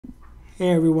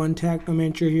Hey everyone,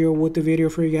 Technomentary here with the video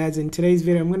for you guys. In today's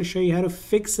video, I'm going to show you how to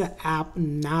fix an app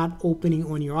not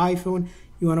opening on your iPhone.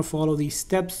 You want to follow these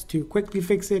steps to quickly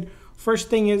fix it. First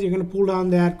thing is you're going to pull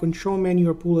down that control menu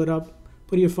or pull it up,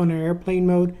 put your phone in airplane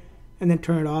mode, and then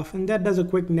turn it off. And that does a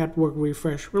quick network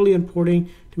refresh. Really important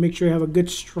to make sure you have a good,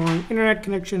 strong internet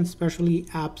connection, especially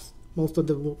apps, most of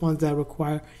the ones that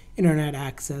require internet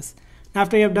access. Now,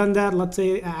 after you have done that, let's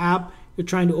say an app you're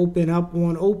trying to open up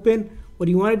won't open. What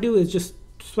you want to do is just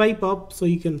swipe up so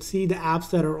you can see the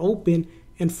apps that are open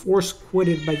and force quit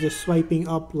it by just swiping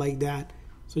up like that.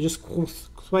 So just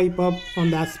swipe up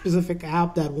on that specific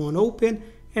app that won't open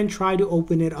and try to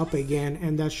open it up again,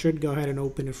 and that should go ahead and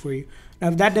open it for you. Now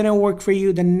if that didn't work for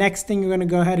you, the next thing you're going to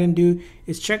go ahead and do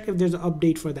is check if there's an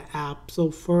update for the app. So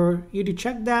for you to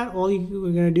check that, all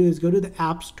you're going to do is go to the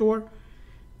App Store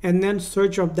and then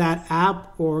search up that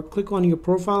app, or click on your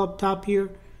profile up top here.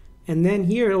 And then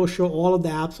here it will show all of the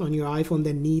apps on your iPhone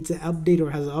that needs an update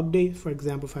or has an update. For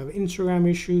example, if I have Instagram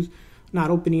issues not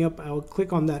opening up, I will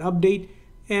click on that update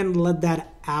and let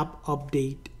that app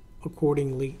update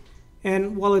accordingly.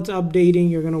 And while it's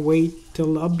updating, you're going to wait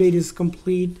till the update is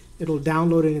complete. It'll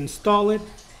download and install it.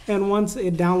 And once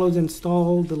it downloads and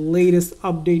installs the latest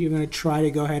update, you're going to try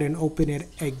to go ahead and open it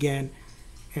again.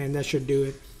 And that should do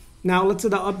it. Now, let's say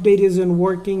the update isn't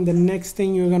working. The next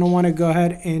thing you're going to want to go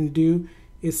ahead and do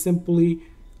is simply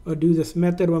do this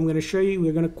method I'm going to show you.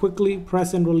 We're going to quickly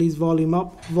press and release volume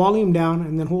up, volume down,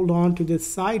 and then hold on to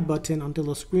this side button until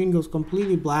the screen goes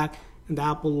completely black and the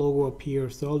Apple logo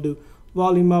appears. So I'll do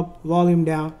volume up, volume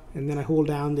down, and then I hold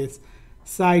down this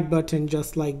side button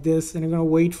just like this, and I'm going to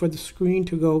wait for the screen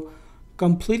to go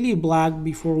completely black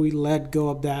before we let go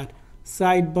of that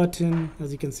side button.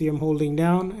 As you can see, I'm holding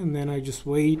down, and then I just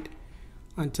wait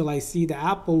until I see the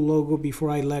Apple logo before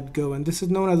I let go. And this is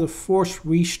known as a forced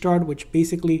restart, which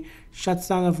basically shuts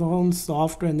down the phone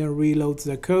software and then reloads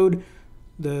the code.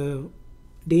 The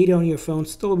data on your phone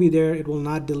still be there. It will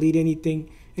not delete anything.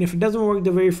 And if it doesn't work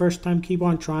the very first time, keep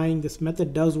on trying. This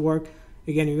method does work.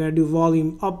 Again, you're going to do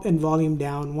volume up and volume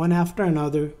down one after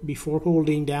another before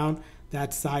holding down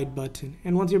that side button.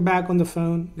 And once you're back on the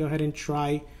phone, go ahead and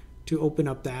try to open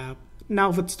up the app. Now,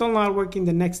 if it's still not working,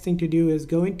 the next thing to do is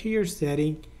go into your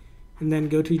setting and then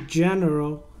go to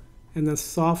General and then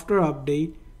Software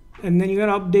Update. And then you're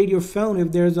going to update your phone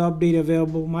if there's an update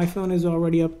available. My phone is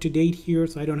already up to date here,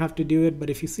 so I don't have to do it. But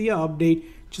if you see an update,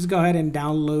 just go ahead and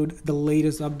download the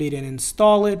latest update and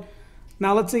install it.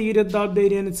 Now, let's say you did the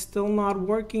update and it's still not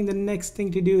working. The next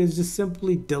thing to do is just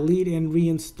simply delete and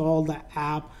reinstall the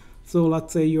app. So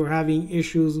let's say you're having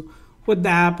issues with the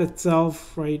app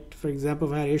itself, right? For example,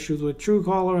 if I had issues with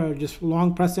Truecaller, I would just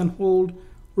long press and hold,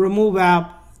 remove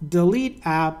app, delete,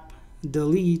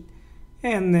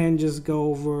 and then just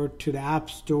go over to the App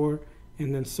Store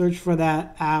and then search for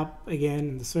that app again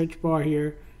in the search bar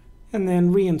here, and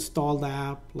then reinstall the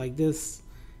app like this.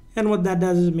 And what that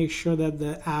does is make sure that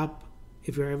the app,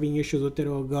 if you're having issues with it, it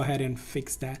will go ahead and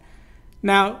fix that.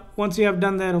 Now, once you have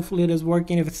done that, hopefully it is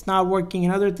working. If it's not working,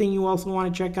 another thing you also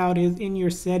want to check out is in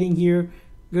your setting here,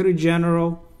 go to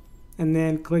General and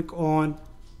then click on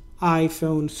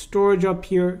iPhone storage up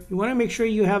here. You want to make sure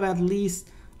you have at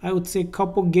least, I would say, a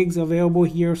couple gigs available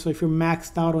here. So if you're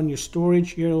maxed out on your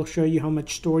storage, here it'll show you how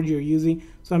much storage you're using.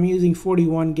 So I'm using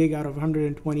 41 gig out of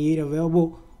 128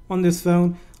 available on this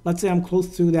phone. Let's say I'm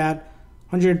close to that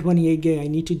 128 gig, I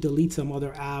need to delete some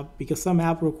other app because some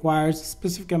app requires a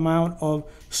specific amount of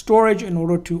storage in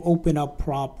order to open up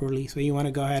properly. So you want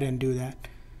to go ahead and do that.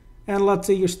 And let's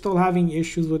say you're still having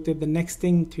issues with it. The next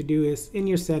thing to do is in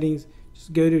your settings,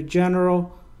 just go to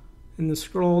General and then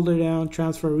scroll all the way down,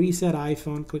 Transfer Reset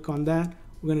iPhone, click on that.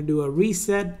 We're going to do a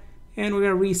reset, and we're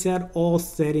going to reset all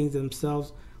settings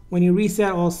themselves. When you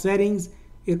reset all settings,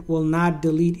 it will not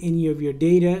delete any of your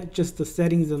data, just the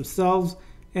settings themselves.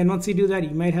 And once you do that, you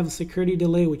might have a security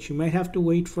delay, which you might have to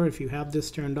wait for if you have this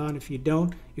turned on. If you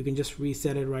don't, you can just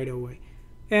reset it right away.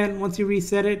 And once you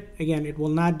reset it, again, it will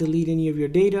not delete any of your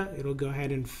data. It'll go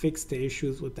ahead and fix the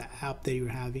issues with the app that you're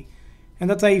having. And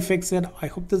that's how you fix it. I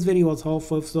hope this video was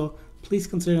helpful. If so, please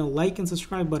consider the like and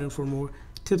subscribe button for more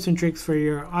tips and tricks for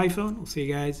your iPhone. We'll see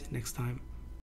you guys next time.